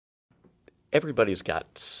everybody's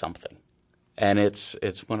got something. And it's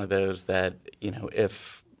one of those that,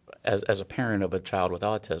 if as a parent of a child with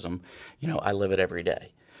autism, I live it every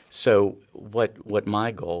day. So what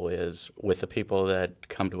my goal is with the people that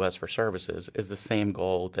come to us for services is the same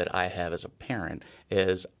goal that I have as a parent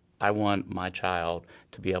is I want my child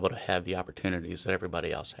to be able to have the opportunities that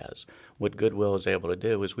everybody else has. What Goodwill is able to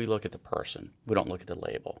do is we look at the person. We don't look at the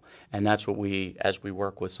label. And that's what as we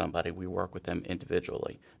work with somebody, we work with them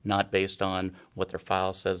individually, not based on what their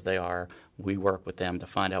file says they are. We work with them to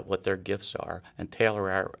find out what their gifts are and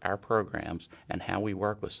tailor our programs and how we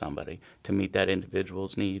work with somebody to meet that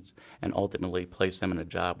individual's needs and ultimately place them in a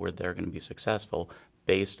job where they're going to be successful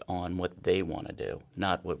based on what they want to do,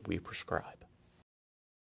 not what we prescribe.